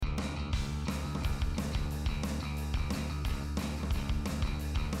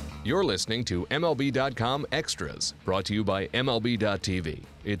You're listening to MLB.com Extras, brought to you by MLB.tv.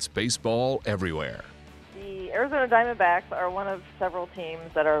 It's baseball everywhere. The Arizona Diamondbacks are one of several teams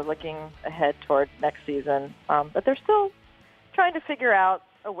that are looking ahead toward next season, but they're still trying to figure out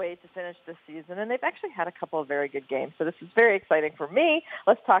a way to finish this season, and they've actually had a couple of very good games, so this is very exciting for me.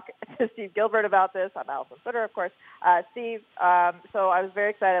 Let's talk to Steve Gilbert about this. I'm Alyson Footer, of course. Steve, so I was very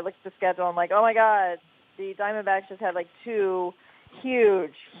excited. I looked at the schedule. I'm like, oh, my God, the Diamondbacks just had like two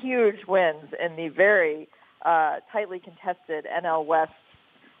huge wins in the very tightly contested NL West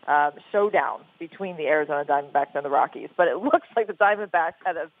showdown between the Arizona Diamondbacks and the Rockies. But it looks like the Diamondbacks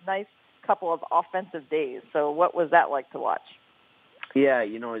had a nice couple of offensive days. So what was that like to watch? Yeah,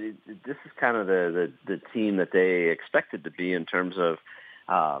 this is kind of the team that they expected to be in terms of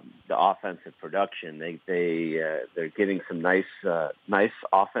the offensive production. They're getting some nice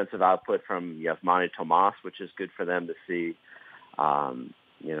offensive output from Yasmani Tomas, which is good for them to see.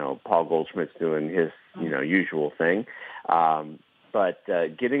 Paul Goldschmidt's doing his usual thing, but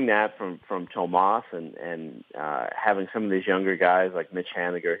getting that from Tomas and having some of these younger guys like Mitch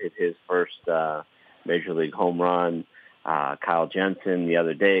Haniger hit his first major league home run. Kyle Jensen the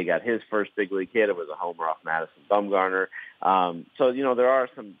other day got his first big league hit. It was a homer off Madison Bumgarner. So there are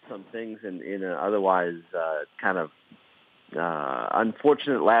some things in an otherwise kind of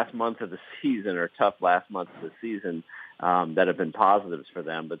unfortunate last month of the season, or tough last month of the season, that have been positives for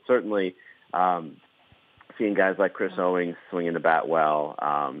them. But certainly seeing guys like Chris Owings swinging the bat well,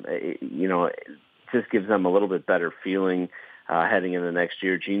 it just gives them a little bit better feeling heading into next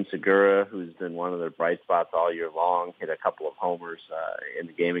year. Gene Segura, who's been one of their bright spots all year long, hit a couple of homers in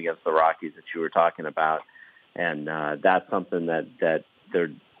the game against the Rockies that you were talking about. And that's something that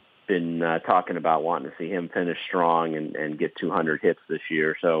they've been talking about, wanting to see him finish strong and get 200 hits this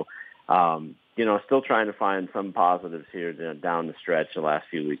year. So, still trying to find some positives here down the stretch the last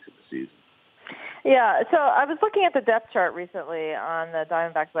few weeks of the season. Yeah, so I was looking at the depth chart recently on the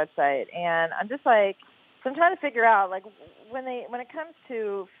Diamondbacks website, and I'm just like, so I'm trying to figure out, like, when it comes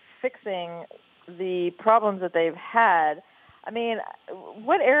to fixing the problems that they've had, I mean,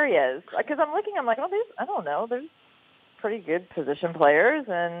 what areas? Because I'm like, I don't know, there's pretty good position players,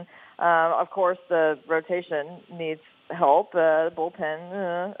 and of course the rotation needs help, the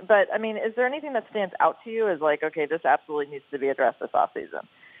bullpen. But I mean, is there anything that stands out to you as like, okay, this absolutely needs to be addressed this offseason?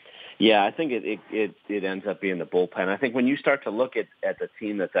 Yeah, I think it ends up being the bullpen. I think when you start to look at the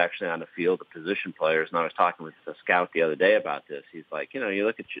team that's actually on the field, the position players, and I was talking with the scout the other day about this, he's like, you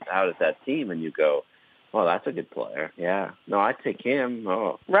look out at that team and you go, well, that's a good player. Yeah. No, I'd take him.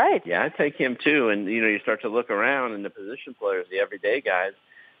 Oh, right. Yeah, I'd take him too. And, you start to look around, and the position players, the everyday guys,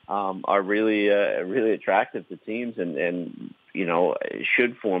 are really attractive to teams and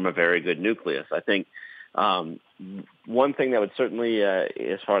should form a very good nucleus. I think one thing that would certainly,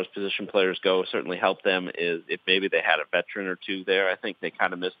 as far as position players go, certainly help them is if maybe they had a veteran or two there. I think they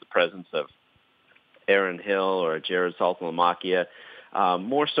kind of miss the presence of Aaron Hill or Jared Saltalamacchia,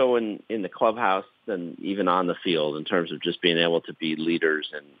 more so in the clubhouse than even on the field, in terms of just being able to be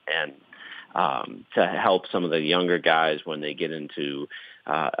leaders and to help some of the younger guys when they get into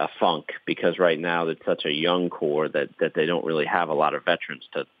a funk, because right now it's such a young core that they don't really have a lot of veterans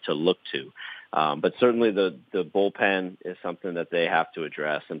to look to. But certainly the bullpen is something that they have to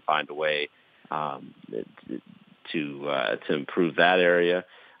address and find a way to improve that area.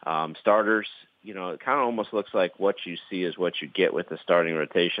 Starters, it kind of almost looks like what you see is what you get with the starting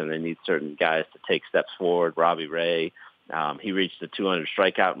rotation. They need certain guys to take steps forward. Robbie Ray, he reached the 200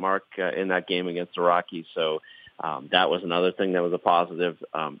 strikeout mark in that game against the Rockies, so that was another thing that was a positive.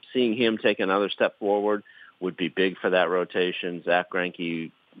 Seeing him take another step forward would be big for that rotation. Zack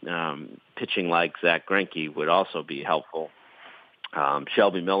Greinke, pitching like Zack Greinke would also be helpful.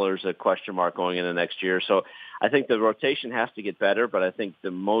 Shelby Miller's a question mark going into next year. So I think the rotation has to get better, but I think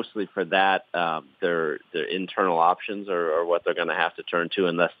mostly for that, their internal options are what they're going to have to turn to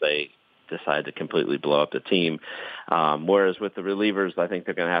unless they decide to completely blow up the team. Whereas with the relievers, I think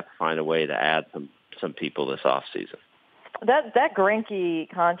they're going to have to find a way to add some people this offseason. That Greinke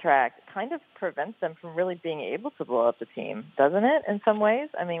contract kind of prevents them from really being able to blow up the team, doesn't it, in some ways?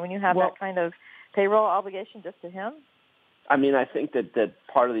 I mean, when you have that kind of payroll obligation just to him? I mean, I think that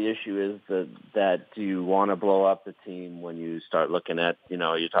part of the issue is that do you want to blow up the team when you start looking at,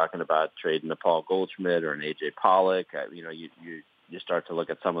 you're talking about trading a Paul Goldschmidt or an A.J. Pollock. You start to look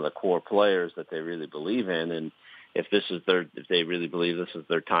at some of the core players that they really believe in, and if they really believe this is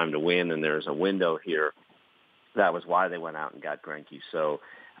their time to win and there's a window here, that was why they went out and got Greinke. So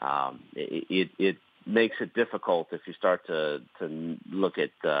it makes it difficult if you start to look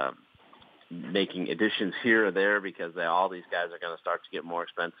at making additions here or there because all these guys are going to start to get more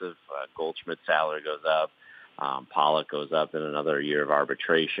expensive. Goldschmidt's salary goes up. Pollock goes up in another year of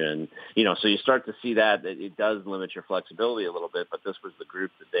arbitration. So you start to see that it does limit your flexibility a little bit, but this was the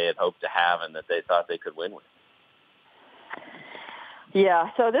group that they had hoped to have and that they thought they could win with. Yeah,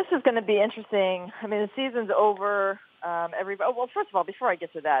 so this is going to be interesting. I mean, the season's over. Well, first of all, before I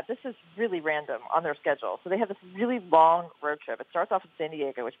get to that, this is really random on their schedule. So they have this really long road trip. It starts off in San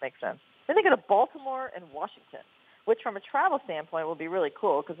Diego, which makes sense. Then they go to Baltimore and Washington, which from a travel standpoint will be really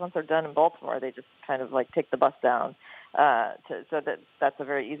cool because once they're done in Baltimore, they just kind of like take the bus down. So that's a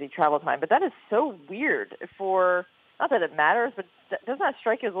very easy travel time. But that is so weird not that it matters, but doesn't that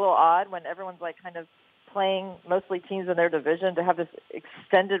strike you as a little odd when everyone's like kind of playing mostly teams in their division to have this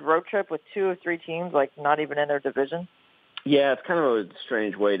extended road trip with 2 or 3 teams like not even in their division? Yeah, it's kind of a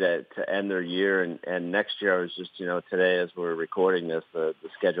strange way to end their year. And next year, I was just, today as we're recording this, the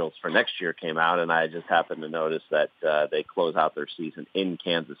schedules for next year came out, and I just happened to notice that they close out their season in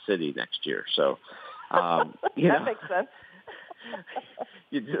Kansas City next year. So, that makes sense.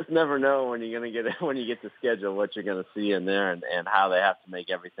 You just never know when you get to schedule what you're going to see in there and how they have to make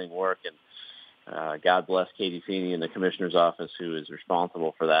everything work. And God bless Katie Feeney in the commissioner's office, who is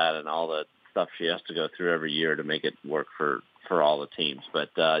responsible for that and all the stuff she has to go through every year to make it work for all the teams.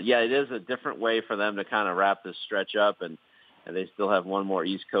 But, it is a different way for them to kind of wrap this stretch up, and they still have one more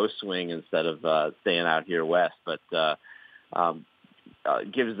East Coast swing instead of staying out here west. But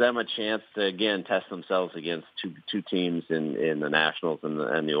gives them a chance to, again, test themselves against two teams in the Nationals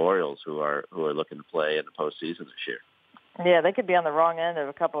and the Orioles who are looking to play in the postseason this year. Yeah, they could be on the wrong end of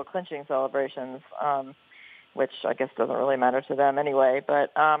a couple of clinching celebrations, which I guess doesn't really matter to them anyway.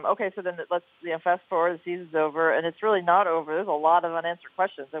 But, okay, so then let's fast forward. The season's over, and it's really not over. There's a lot of unanswered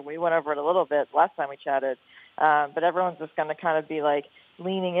questions, and we went over it a little bit last time we chatted. But everyone's just going to kind of be, like,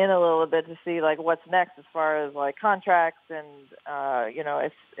 leaning in a little bit to see, like, what's next as far as, like, contracts and,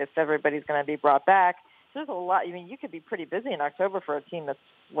 if everybody's going to be brought back. There's a lot. I mean, you could be pretty busy in October for a team that's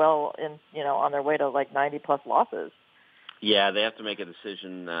well in, on their way to, like, 90-plus losses. Yeah, they have to make a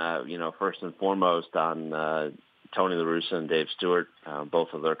decision, first and foremost on Tony La Russa and Dave Stewart. Both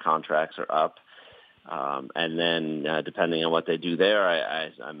of their contracts are up. And then depending on what they do there, I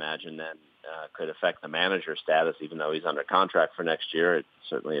imagine that could affect the manager status, even though he's under contract for next year.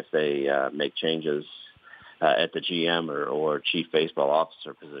 Certainly if they make changes at the GM or chief baseball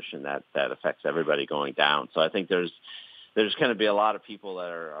officer position, that affects everybody going down. So I think there's going to be a lot of people that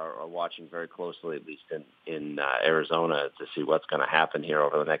are watching very closely, at least in Arizona, to see what's going to happen here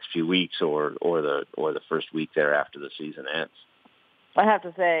over the next few weeks or the first week there after the season ends. I have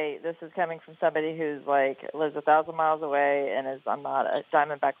to say, this is coming from somebody who's like lives 1,000 miles away and I'm not a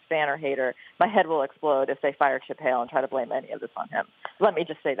Diamondbacks fan or hater. My head will explode if they fire Chip Hale and try to blame any of this on him. Let me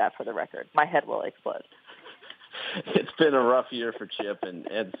just say that for the record. My head will explode. It's been a rough year for Chip, and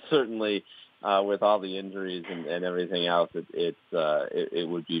certainly with all the injuries and everything else, it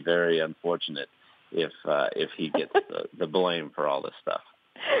would be very unfortunate if he gets the blame for all this stuff.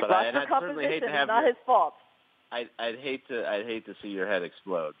 But I'd certainly hate to have not his fault. I'd hate to see your head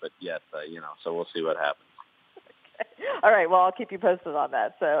explode, but yes, so we'll see what happens. Okay. All right. Well, I'll keep you posted on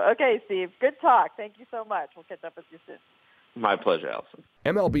that. So, okay, Steve, good talk. Thank you so much. We'll catch up with you soon. My pleasure, Alyson.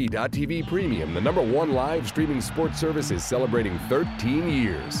 MLB.tv Premium, the #1 live streaming sports service, is celebrating 13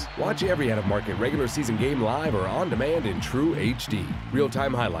 years. Watch every out-of-market regular season game live or on demand in true HD.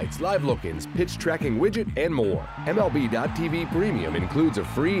 Real-time highlights, live look-ins, pitch tracking widget, and more. MLB.tv Premium includes a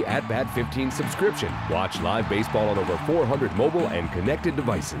free At-Bat 15 subscription. Watch live baseball on over 400 mobile and connected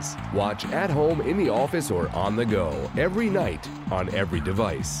devices. Watch at home, in the office, or on the go, every night, on every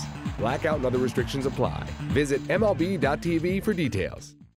device. Blackout and other restrictions apply. Visit MLB.tv for details.